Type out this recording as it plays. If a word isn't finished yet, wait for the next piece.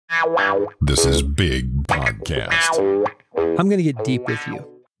This is Big Podcast. I'm going to get deep with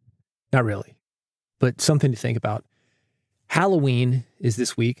you. Not really, but something to think about. Halloween is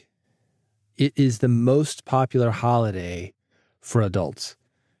this week. It is the most popular holiday for adults.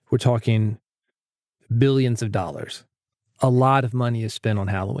 We're talking billions of dollars. A lot of money is spent on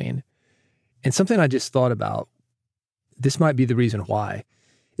Halloween. And something I just thought about, this might be the reason why,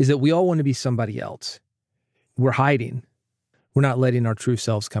 is that we all want to be somebody else. We're hiding. We're not letting our true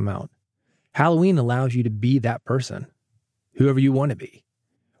selves come out. Halloween allows you to be that person, whoever you want to be,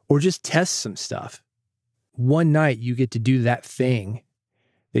 or just test some stuff. One night you get to do that thing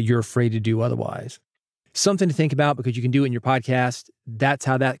that you're afraid to do otherwise. Something to think about because you can do it in your podcast. That's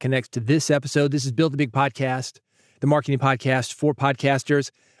how that connects to this episode. This is Build a Big Podcast, the marketing podcast for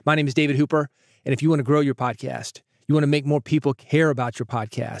podcasters. My name is David Hooper. And if you want to grow your podcast, you want to make more people care about your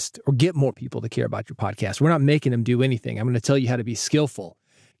podcast or get more people to care about your podcast. We're not making them do anything. I'm going to tell you how to be skillful.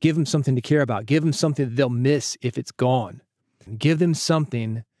 Give them something to care about. Give them something that they'll miss if it's gone. Give them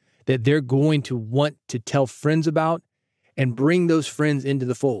something that they're going to want to tell friends about and bring those friends into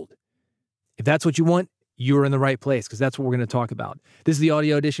the fold. If that's what you want, you're in the right place because that's what we're going to talk about. This is the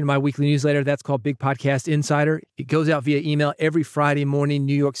audio edition of my weekly newsletter. That's called Big Podcast Insider. It goes out via email every Friday morning,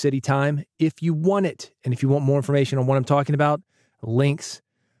 New York City time, if you want it. And if you want more information on what I'm talking about, links,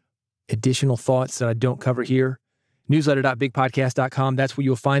 additional thoughts that I don't cover here, newsletter.bigpodcast.com. That's where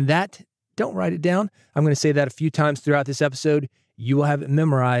you'll find that. Don't write it down. I'm going to say that a few times throughout this episode. You will have it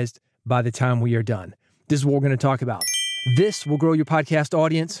memorized by the time we are done. This is what we're going to talk about. This will grow your podcast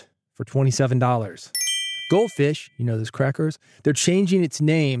audience for $27. Goldfish, you know those crackers, they're changing its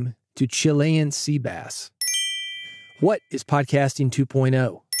name to Chilean sea bass. What is Podcasting 2.0?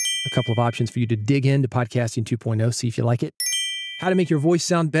 A couple of options for you to dig into Podcasting 2.0, see if you like it. How to make your voice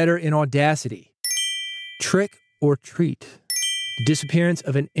sound better in Audacity. Trick or treat. The disappearance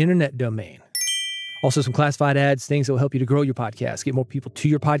of an internet domain. Also some classified ads, things that will help you to grow your podcast, get more people to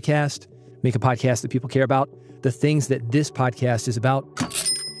your podcast, make a podcast that people care about, the things that this podcast is about.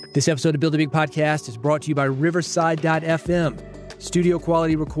 This episode of Build a Big Podcast is brought to you by Riverside.fm. Studio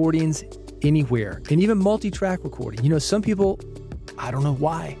quality recordings anywhere, and even multi-track recording. You know, some people, I don't know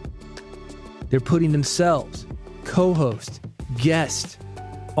why, they're putting themselves, co-host, guest,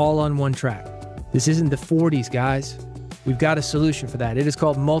 all on one track. This isn't the 40s, guys. We've got a solution for that. It is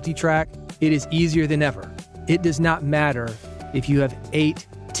called multi-track. It is easier than ever. It does not matter if you have 8,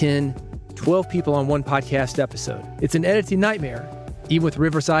 10, 12 people on one podcast episode. It's an editing nightmare, even with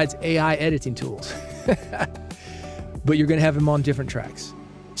Riverside's AI editing tools. But you're going to have them on different tracks.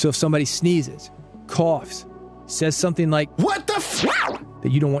 So if somebody sneezes, coughs, says something like, "What the f***?"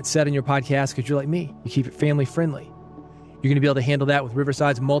 that you don't want said in your podcast because you're like me, you keep it family friendly. You're going to be able to handle that with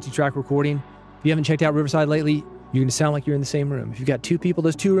Riverside's multi-track recording. If you haven't checked out Riverside lately, you're going to sound like you're in the same room. If you've got 2 people,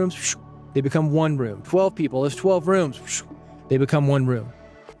 those 2 rooms, they become 1 room. 12 people, those 12 rooms, they become 1 room.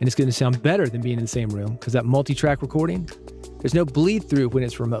 And it's going to sound better than being in the same room because that multi-track recording, there's no bleed through when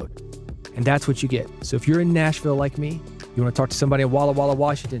it's remote. And that's what you get. So if you're in Nashville like me, you want to talk to somebody in Walla Walla,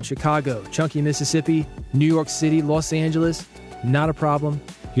 Washington, Chicago, Chunky, Mississippi, New York City, Los Angeles, not a problem.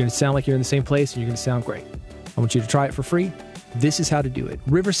 You're going to sound like you're in the same place and you're going to sound great. I want you to try it for free. This is how to do it.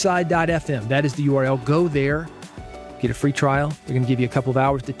 Riverside.fm. That is the URL. Go there. Get a free trial. They're going to give you a couple of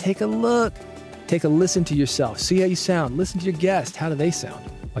hours to take a look. Take a listen to yourself. See how you sound. Listen to your guest. How do they sound?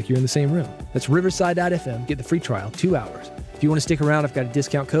 Like you're in the same room. That's Riverside.fm. Get the free trial, 2 hours. If you want to stick around, I've got a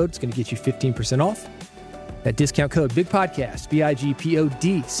discount code. It's going to get you 15% off. That discount code, Big Podcast,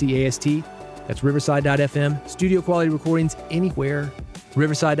 BIGPODCAST. That's Riverside.fm. Studio quality recordings anywhere.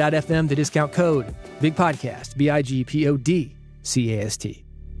 Riverside.fm, the discount code, Big Podcast, BIGPODCAST.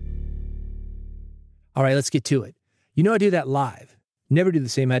 All right, let's get to it. You know I do that live. Never do the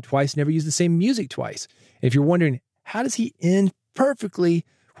same ad twice, never use the same music twice. And if you're wondering, how does he end perfectly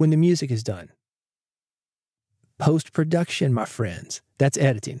when the music is done? Post-production, my friends. That's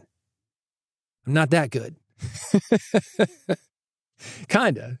editing. I'm not that good.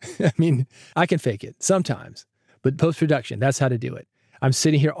 Kinda. I mean, I can fake it sometimes. But post-production, that's how to do it. I'm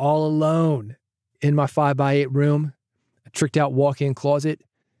sitting here all alone in my 5x8 room, a tricked out walk-in closet,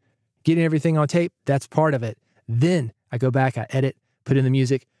 getting everything on tape. That's part of it. Then I go back, I edit, put in the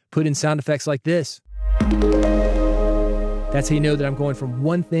music, put in sound effects like this. That's how you know that I'm going from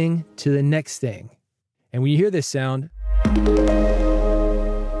one thing to the next thing. And when you hear this sound,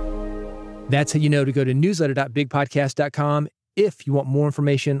 that's how you know to go to newsletter.bigpodcast.com if you want more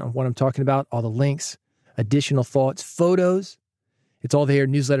information on what I'm talking about, all the links, additional thoughts, photos. It's all there,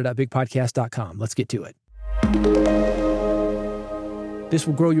 newsletter.bigpodcast.com. Let's get to it. This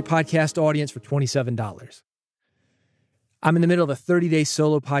will grow your podcast audience for $27. I'm in the middle of a 30-day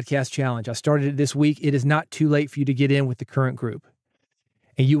solo podcast challenge. I started it this week. It is not too late for you to get in with the current group.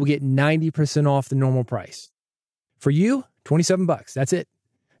 And you will get 90% off the normal price. For you, $27. That's it.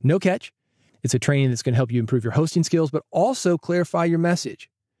 No catch. It's a training that's going to help you improve your hosting skills, but also clarify your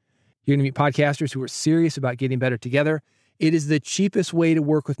message. You're going to meet podcasters who are serious about getting better together. It is the cheapest way to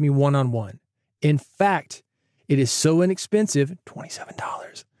work with me one-on-one. In fact, it is so inexpensive,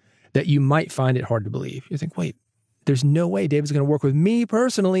 $27, that you might find it hard to believe. You think, wait, there's no way David's going to work with me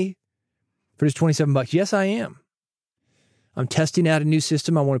personally for just $27. Yes, I am. I'm testing out a new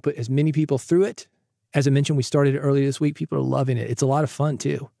system. I want to put as many people through it. As I mentioned, we started it earlier this week. People are loving it. It's a lot of fun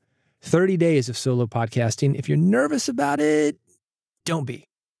too. 30 days of solo podcasting. If you're nervous about it, don't be.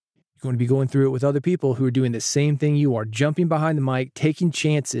 You're going to be going through it with other people who are doing the same thing you are, jumping behind the mic, taking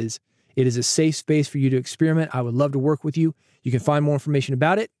chances. It is a safe space for you to experiment. I would love to work with you. You can find more information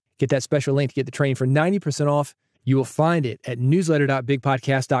about it. Get that special link to get the training for 90% off. You will find it at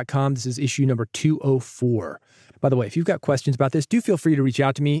newsletter.bigpodcast.com. This is issue number 204. By the way, if you've got questions about this, do feel free to reach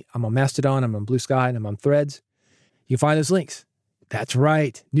out to me. I'm on Mastodon, I'm on Blue Sky, and I'm on Threads. You can find those links. That's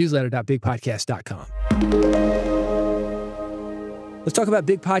right, newsletter.bigpodcast.com. Let's talk about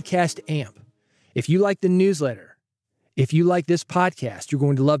Big Podcast AMP. If you like the newsletter, if you like this podcast, you're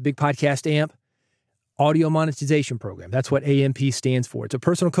going to love Big Podcast AMP. Audio monetization program. That's what AMP stands for. It's a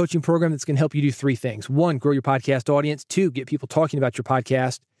personal coaching program that's going to help you do three things. 1, grow your podcast audience. 2, get people talking about your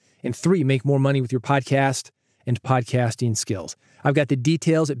podcast. And 3, make more money with your podcast and podcasting skills. I've got the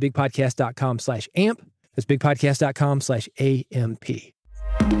details at bigpodcast.com/amp. That's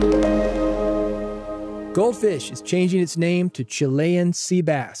bigpodcast.com/AMP. Goldfish is changing its name to Chilean sea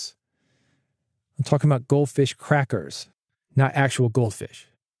bass. I'm talking about goldfish crackers, not actual goldfish.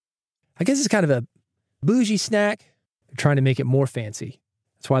 I guess it's kind of a bougie snack. They're trying to make it more fancy.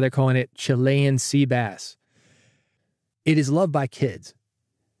 That's why they're calling it Chilean sea bass. It is loved by kids.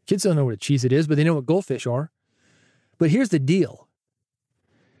 Kids don't know what a Cheez-It is, but they know what goldfish are. But here's the deal.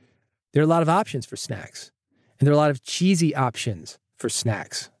 There are a lot of options for snacks. And there are a lot of cheesy options for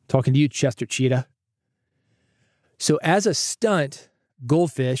snacks. Talking to you, Chester Cheetah. So as a stunt,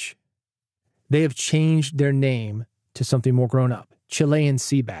 Goldfish, they have changed their name to something more grown up. Chilean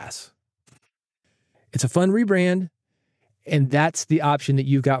sea bass. It's a fun rebrand, and that's the option that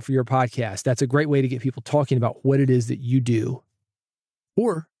you've got for your podcast. That's a great way to get people talking about what it is that you do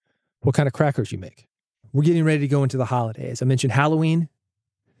or what kind of crackers you make. We're getting ready to go into the holidays. I mentioned Halloween.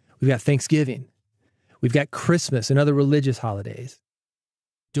 We've got Thanksgiving. We've got Christmas and other religious holidays.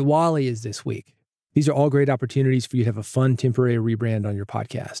 Diwali is this week. These are all great opportunities for you to have a fun temporary rebrand on your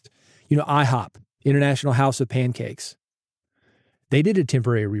podcast. You know, IHOP, International House of Pancakes. They did a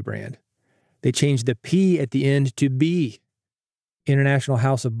temporary rebrand. They changed the P at the end to B, International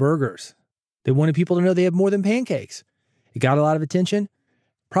House of Burgers. They wanted people to know they have more than pancakes. It got a lot of attention.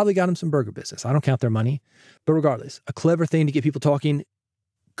 Probably got them some burger business. I don't count their money. But regardless, a clever thing to get people talking.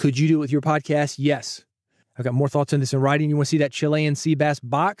 Could you do it with your podcast? Yes. I've got more thoughts on this in writing. You want to see that Chilean sea bass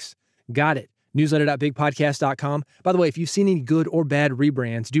box? Got it. Newsletter.bigpodcast.com. By the way, if you've seen any good or bad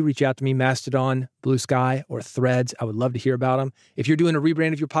rebrands, do reach out to me, Mastodon, Blue Sky, or Threads. I would love to hear about them. If you're doing a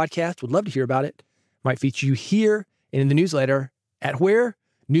rebrand of your podcast, would love to hear about it. Might feature you here and in the newsletter. At where?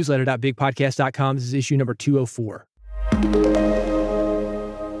 Newsletter.bigpodcast.com. This is issue number 204.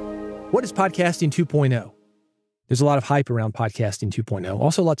 What is podcasting 2.0? There's a lot of hype around podcasting 2.0.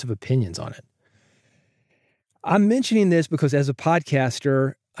 Also lots of opinions on it. I'm mentioning this because as a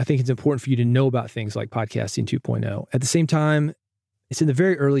podcaster, I think it's important for you to know about things like podcasting 2.0. At the same time, it's in the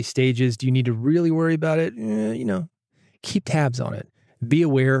very early stages. Do you need to really worry about it? Keep tabs on it. Be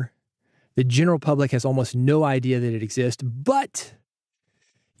aware. The general public has almost no idea that it exists, but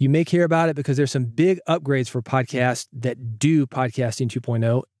you may care about it because there's some big upgrades for podcasts that do podcasting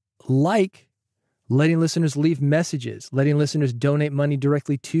 2.0, like letting listeners leave messages, letting listeners donate money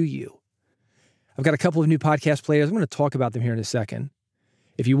directly to you. I've got a couple of new podcast players. I'm going to talk about them here in a second.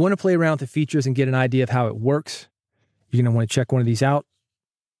 If you want to play around with the features and get an idea of how it works, you're going to want to check one of these out.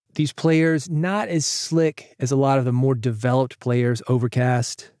 These players, not as slick as a lot of the more developed players,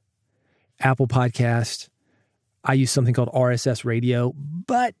 Overcast, Apple Podcast. I use something called RSS Radio,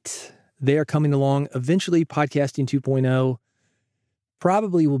 but they are coming along. Eventually, podcasting 2.0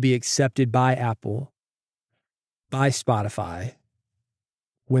 probably will be accepted by Apple, by Spotify.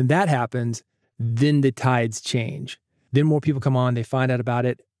 When that happens, then the tides change. Then more people come on, they find out about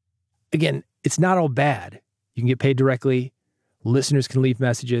it. Again, it's not all bad. You can get paid directly. Listeners can leave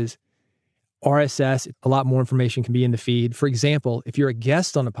messages. RSS, a lot more information can be in the feed. For example, if you're a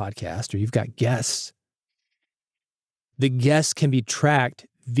guest on a podcast or you've got guests, the guests can be tracked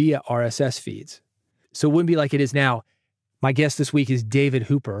via RSS feeds. So it wouldn't be like it is now. My guest this week is David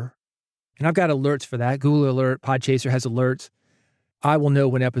Hooper, and I've got alerts for that. Google Alert, Podchaser has alerts. I will know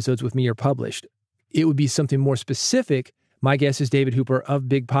when episodes with me are published. It would be something more specific. My guest is David Hooper of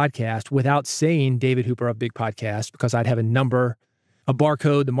Big Podcast without saying David Hooper of Big Podcast, because I'd have a number, a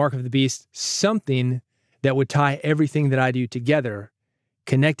barcode, the mark of the beast, something that would tie everything that I do together,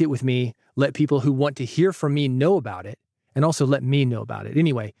 connect it with me, let people who want to hear from me know about it, and also let me know about it.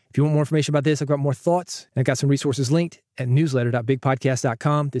 Anyway, if you want more information about this, I've got more thoughts, and I've got some resources linked at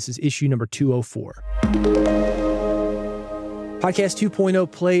newsletter.bigpodcast.com. This is issue number 204. Podcast 2.0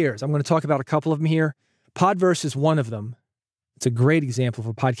 players. I'm going to talk about a couple of them here. Podverse is one of them. It's a great example of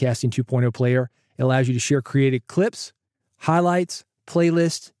a podcasting 2.0 player. It allows you to share created clips, highlights,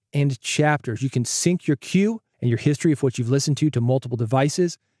 playlists, and chapters. You can sync your queue and your history of what you've listened to multiple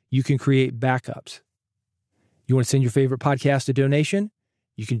devices. You can create backups. You want to send your favorite podcast a donation?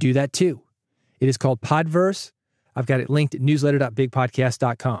 You can do that too. It is called Podverse. I've got it linked at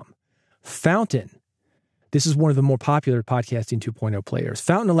newsletter.bigpodcast.com. Fountain. This is one of the more popular podcasting 2.0 players.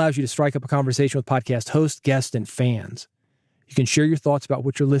 Fountain allows you to strike up a conversation with podcast hosts, guests, and fans. You can share your thoughts about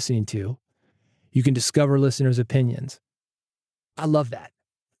what you're listening to. You can discover listeners' opinions. I love that.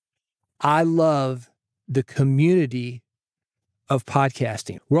 I love the community of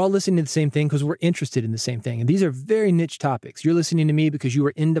podcasting. We're all listening to the same thing because we're interested in the same thing. And these are very niche topics. You're listening to me because you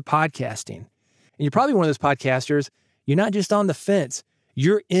are into podcasting. And you're probably one of those podcasters, you're not just on the fence,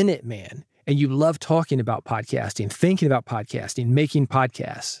 you're in it, man. And you love talking about podcasting, thinking about podcasting, making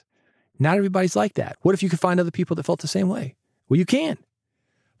podcasts. Not everybody's like that. What if you could find other people that felt the same way? Well, you can.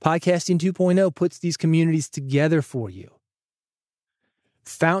 Podcasting 2.0 puts these communities together for you.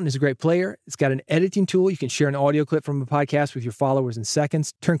 Fountain is a great player. It's got an editing tool. You can share an audio clip from a podcast with your followers in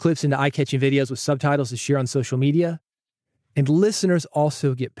seconds, turn clips into eye-catching videos with subtitles to share on social media, and listeners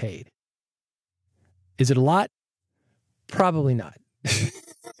also get paid. Is it a lot? Probably not.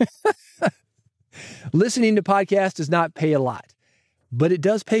 Listening to podcasts does not pay a lot, but it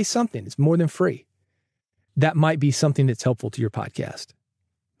does pay something. It's more than free. That might be something that's helpful to your podcast.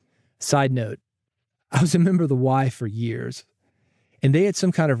 Side note, I was a member of the Y for years. And they had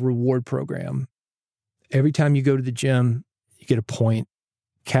some kind of reward program. Every time you go to the gym, you get a point,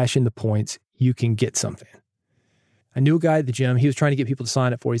 cash in the points, you can get something. I knew a guy at the gym. He was trying to get people to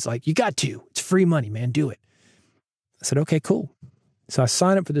sign up for it. He's like, you got to. It's free money, man. Do it. I said, okay, cool. So I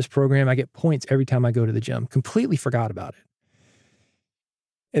sign up for this program. I get points every time I go to the gym. Completely forgot about it.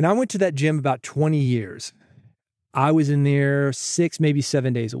 And I went to that gym about 20 years. I was in there 6, maybe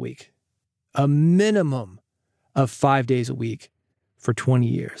 7 days a week. A minimum of 5 days a week. For 20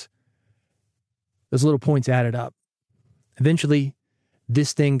 years. Those little points added up. Eventually,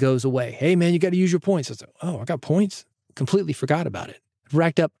 this thing goes away. Hey, man, you got to use your points. I said, oh, I got points? Completely forgot about it. I've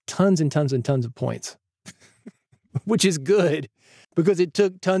racked up tons and tons and tons of points, which is good because it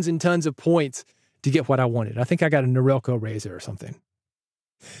took tons and tons of points to get what I wanted. I think I got a Norelco razor or something.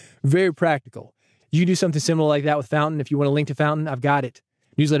 Very practical. You can do something similar like that with Fountain. If you want a link to Fountain, I've got it.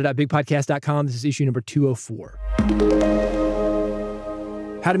 Newsletter.bigpodcast.com. This is issue number 204.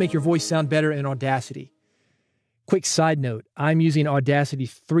 How to make your voice sound better in Audacity. Quick side note, I'm using Audacity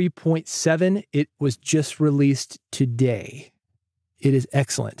 3.7. It was just released today. It is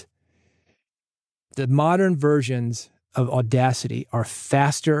excellent. The modern versions of Audacity are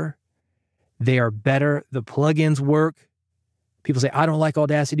faster. They are better. The plugins work. People say, I don't like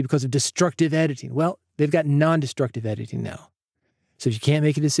Audacity because of destructive editing. Well, they've got non-destructive editing now. So if you can't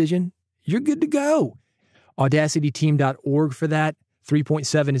make a decision, you're good to go. AudacityTeam.org for that.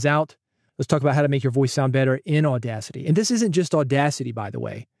 3.7 is out. Let's talk about how to make your voice sound better in Audacity. And this isn't just Audacity, by the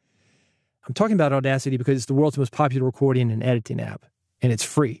way. I'm talking about Audacity because it's the world's most popular recording and editing app, and it's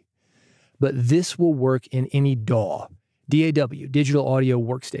free. But this will work in any DAW, DAW, Digital Audio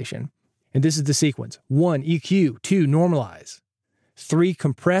Workstation. And this is the sequence. 1, EQ. 2, normalize. 3,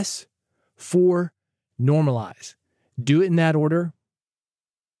 compress. 4, normalize. Do it in that order.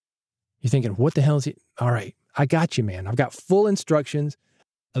 You're thinking, what the hell is it? All right. I got you, man. I've got full instructions,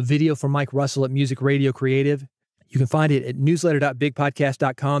 a video from Mike Russell at Music Radio Creative. You can find it at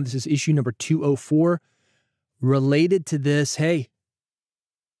newsletter.bigpodcast.com. This is issue number 204. Related to this, hey,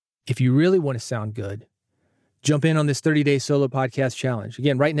 if you really want to sound good, jump in on this 30-day solo podcast challenge.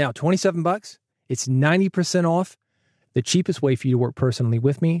 Again, right now, $27. It's 90% off. The cheapest way for you to work personally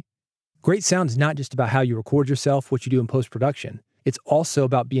with me. Great sound is not just about how you record yourself, what you do in post-production. It's also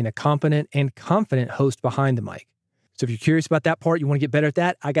about being a competent and confident host behind the mic. So if you're curious about that part, you want to get better at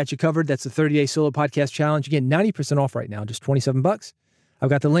that, I got you covered. That's the 30-day solo podcast challenge. Again, 90% off right now, just $27.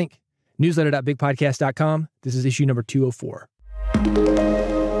 I've got the link, newsletter.bigpodcast.com. This is issue number 204.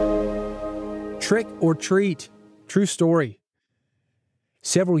 Trick or treat. True story.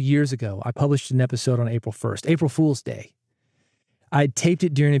 Several years ago, I published an episode on April 1st, April Fool's Day. I had taped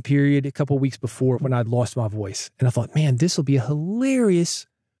it during a period a couple of weeks before when I'd lost my voice. And I thought, man, this will be a hilarious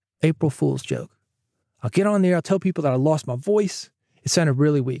April Fool's joke. I'll get on there. I'll tell people that I lost my voice. It sounded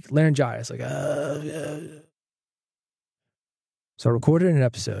really weak. Laryngitis, like, So I recorded an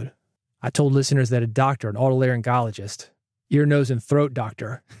episode. I told listeners that a doctor, an otolaryngologist, ear, nose, and throat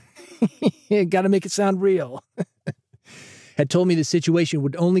doctor, got to make it sound real, had told me the situation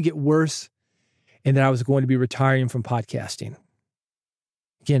would only get worse and that I was going to be retiring from podcasting.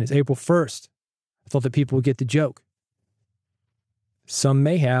 Again, it's April 1st. I thought that people would get the joke. Some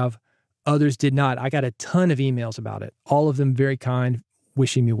may have, others did not. I got a ton of emails about it, all of them very kind,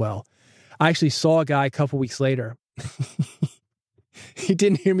 wishing me well. I actually saw a guy a couple weeks later. He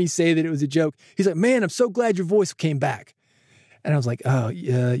didn't hear me say that it was a joke. He's like, man, I'm so glad your voice came back. And I was like, oh,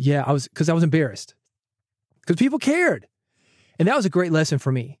 yeah, I was embarrassed. Because people cared. And that was a great lesson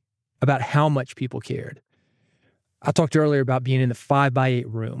for me about how much people cared. I talked earlier about being in the 5x8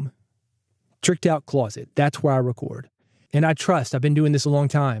 room, tricked out closet. That's where I record. And I trust, I've been doing this a long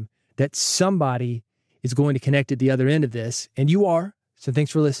time, that somebody is going to connect at the other end of this. And you are. So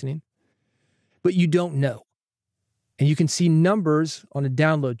thanks for listening. But you don't know. And you can see numbers on a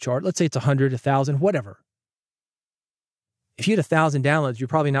download chart. Let's say it's 100, 1,000, whatever. If you had 1,000 downloads, you're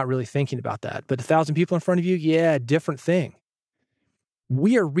probably not really thinking about that. But 1,000 people in front of you, yeah, different thing.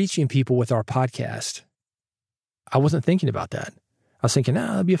 We are reaching people with our podcast. I wasn't thinking about that. I was thinking,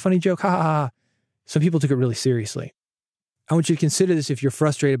 that'd be a funny joke. Ha ha ha. Some people took it really seriously. I want you to consider this if you're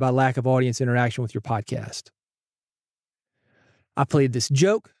frustrated by lack of audience interaction with your podcast. I played this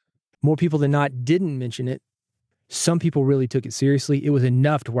joke. More people than not didn't mention it. Some people really took it seriously. It was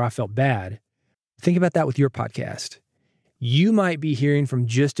enough to where I felt bad. Think about that with your podcast. You might be hearing from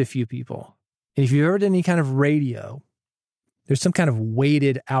just a few people. And if you've ever done any kind of radio, there's some kind of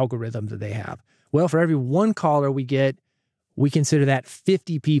weighted algorithm that they have. Well, for every one caller we get, we consider that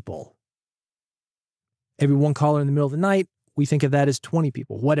 50 people. Every one caller in the middle of the night, we think of that as 20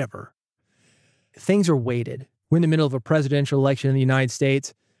 people, whatever. Things are weighted. We're in the middle of a presidential election in the United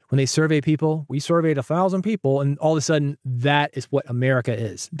States. When they survey people, we surveyed 1,000 people, and all of a sudden, that is what America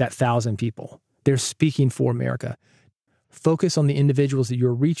is, that 1,000 people. They're speaking for America. Focus on the individuals that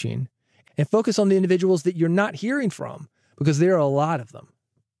you're reaching, and focus on the individuals that you're not hearing from, because there are a lot of them.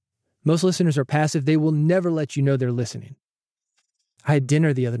 Most listeners are passive. They will never let you know they're listening. I had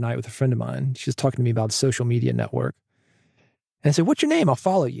dinner the other night with a friend of mine. She was talking to me about a social media network. And I said, what's your name? I'll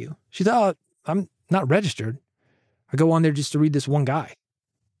follow you. She thought, I'm not registered. I go on there just to read this one guy.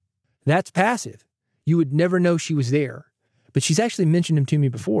 That's passive. You would never know she was there. But she's actually mentioned him to me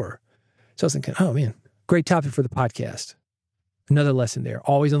before. So I was thinking, oh man, great topic for the podcast. Another lesson there.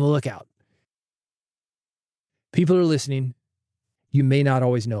 Always on the lookout. People are listening. You may not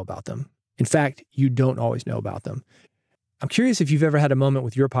always know about them. In fact, you don't always know about them. I'm curious if you've ever had a moment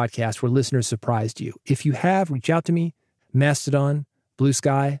with your podcast where listeners surprised you. If you have, reach out to me. Mastodon, Blue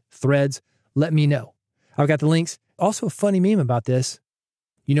Sky, Threads. Let me know. I've got the links. Also a funny meme about this.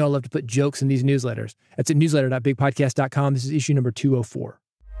 You know I love to put jokes in these newsletters. That's at newsletter.bigpodcast.com. This is issue number 204.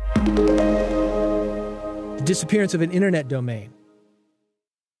 The disappearance of an internet domain.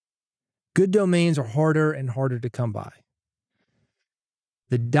 Good domains are harder and harder to come by.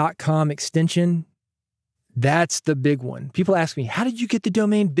 The .com extension, that's the big one. People ask me, how did you get the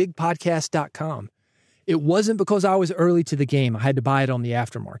domain bigpodcast.com? It wasn't because I was early to the game. I had to buy it on the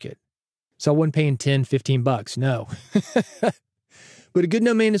aftermarket. So I wasn't paying $10, $15. No. But a good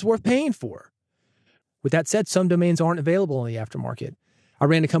domain is worth paying for. With that said, some domains aren't available on the aftermarket. I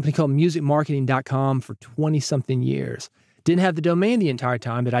ran a company called musicmarketing.com for 20-something years. Didn't have the domain the entire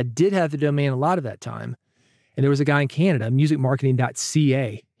time, but I did have the domain a lot of that time. And there was a guy in Canada,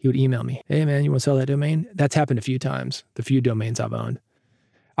 musicmarketing.ca. He would email me, hey man, you want to sell that domain? That's happened a few times, the few domains I've owned.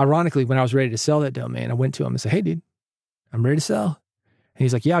 Ironically, when I was ready to sell that domain, I went to him and said, hey dude, I'm ready to sell. And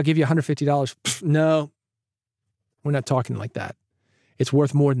he's like, yeah, I'll give you $150. Pfft, no, we're not talking like that. It's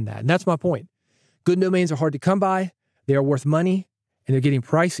worth more than that. And that's my point. Good domains are hard to come by. They are worth money and they're getting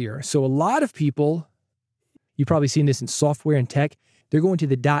pricier. So a lot of people, you've probably seen this in software and tech, they're going to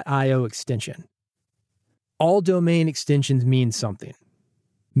the .io extension. All domain extensions mean something.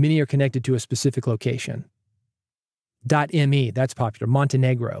 Many are connected to a specific location. .me, that's popular.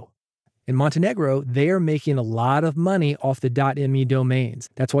 Montenegro. In Montenegro, they are making a lot of money off the .me domains.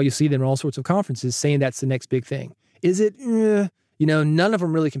 That's why you see them in all sorts of conferences saying that's the next big thing. Is it? None of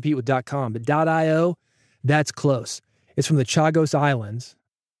them really compete with .com, but .io, that's close. It's from the Chagos Islands.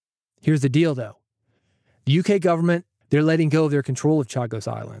 Here's the deal, though. The UK government, they're letting go of their control of Chagos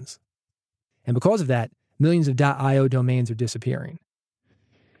Islands. And because of that, Millions of .io domains are disappearing.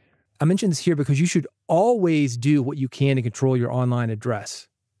 I mention this here because you should always do what you can to control your online address.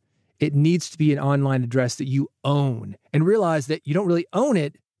 It needs to be an online address that you own, and realize that you don't really own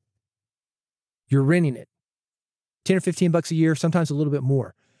it. You're renting it. 10 or 15 bucks a year, sometimes a little bit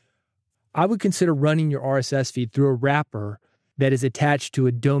more. I would consider running your RSS feed through a wrapper that is attached to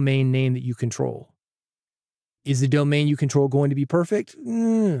a domain name that you control. Is the domain you control going to be perfect?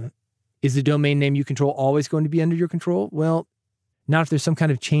 Is the domain name you control always going to be under your control? Well, not if there's some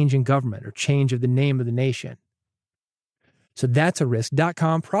kind of change in government or change of the name of the nation. So that's a risk.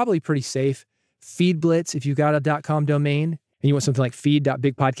 .com, probably pretty safe. FeedBlitz, if you've got a .com domain and you want something like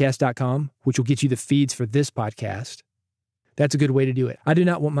feed.bigpodcast.com, which will get you the feeds for this podcast, that's a good way to do it. I do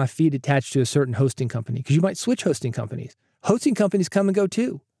not want my feed attached to a certain hosting company because you might switch hosting companies. Hosting companies come and go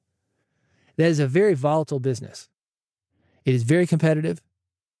too. That is a very volatile business. It is very competitive.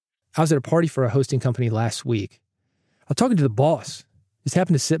 I was at a party for a hosting company last week. I was talking to the boss. Just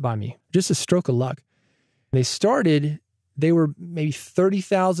happened to sit by me. Just a stroke of luck. They were maybe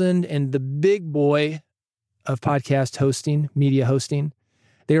 30,000, and the big boy of podcast hosting, media hosting,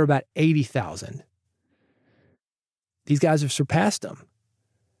 they were about 80,000. These guys have surpassed them.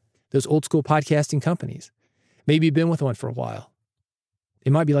 Those old school podcasting companies. Maybe you've been with one for a while.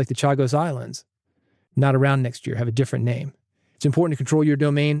 It might be like the Chagos Islands. Not around next year, have a different name. It's important to control your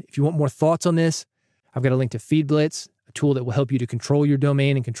domain. If you want more thoughts on this, I've got a link to FeedBlitz, a tool that will help you to control your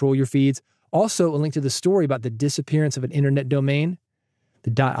domain and control your feeds. Also, a link to the story about the disappearance of an internet domain,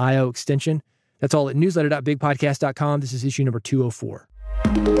 the .io extension. That's all at newsletter.bigpodcast.com. This is issue number 204.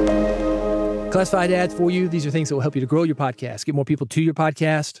 Classified ads for you. These are things that will help you to grow your podcast, get more people to your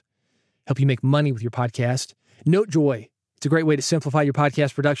podcast, help you make money with your podcast. NoteJoy. It's a great way to simplify your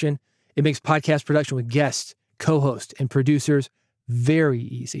podcast production. It makes podcast production with guests, co-hosts, and producers very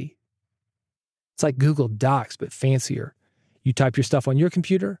easy. It's like Google Docs, but fancier. You type your stuff on your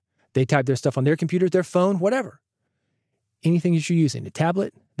computer. They type their stuff on their computer, their phone, whatever. Anything that you're using, a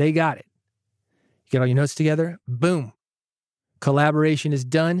tablet, they got it. You get all your notes together, boom. Collaboration is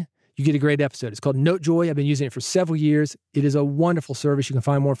done. You get a great episode. It's called NoteJoy. I've been using it for several years. It is a wonderful service. You can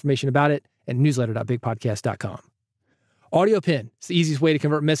find more information about it at newsletter.bigpodcast.com. AudioPen. It's the easiest way to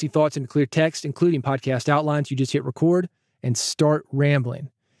convert messy thoughts into clear text, including podcast outlines. You just hit record and start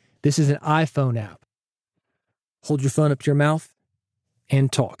rambling. This is an iPhone app. Hold your phone up to your mouth and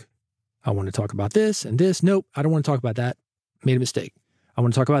talk. I want to talk about this and this. Nope, I don't want to talk about that. Made a mistake. I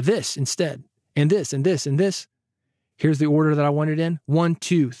want to talk about this instead. And this and this and this. Here's the order that I wanted in. 1,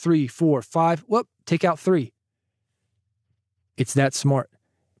 2, 3, 4, 5. Whoop, take out 3. It's that smart.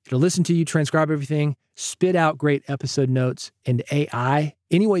 It'll listen to you, transcribe everything, spit out great episode notes into AI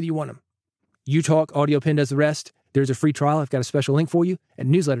any way that you want them. You talk, AudioPen does the rest. There's a free trial. I've got a special link for you at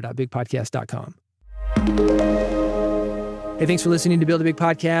newsletter.bigpodcast.com. Hey, thanks for listening to Build a Big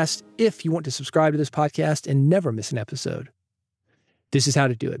Podcast. If you want to subscribe to this podcast and never miss an episode, this is how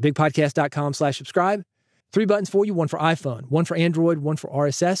to do it. bigpodcast.com/subscribe. 3 buttons for you, one for iPhone, one for Android, one for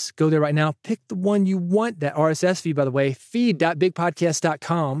RSS. Go there right now. Pick the one you want. That RSS feed, by the way,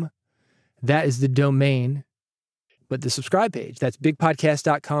 feed.bigpodcast.com. That is the domain. But the subscribe page, that's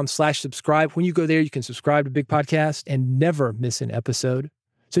bigpodcast.com/subscribe. When you go there, you can subscribe to Big Podcast and never miss an episode.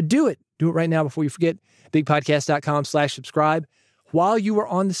 So do it. Do it right now before you forget. bigpodcast.com/subscribe. While you are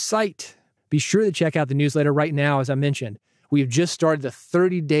on the site, be sure to check out the newsletter right now. As I mentioned, we have just started the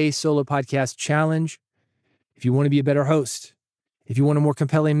 30-day solo podcast challenge. If you want to be a better host, if you want a more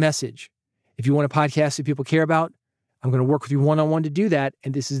compelling message, if you want a podcast that people care about, I'm going to work with you one-on-one to do that.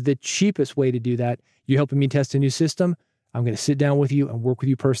 And this is the cheapest way to do that. You're helping me test a new system. I'm going to sit down with you and work with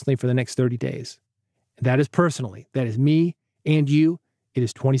you personally for the next 30 days. That is personally. That is me and you. It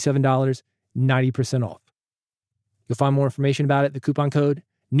is $27, 90% off. You'll find more information about it. The coupon code,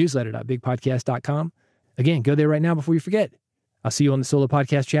 newsletter.bigpodcast.com. Again, go there right now before you forget. I'll see you on the Solo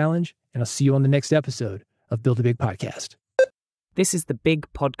Podcast Challenge, and I'll see you on the next episode of Build a Big Podcast. This is the Big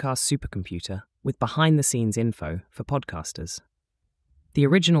Podcast Supercomputer with behind-the-scenes info for podcasters. The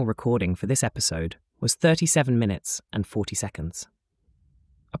original recording for this episode was 37 minutes and 40 seconds.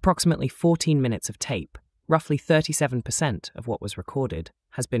 Approximately 14 minutes of tape, roughly 37% of what was recorded,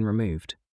 has been removed.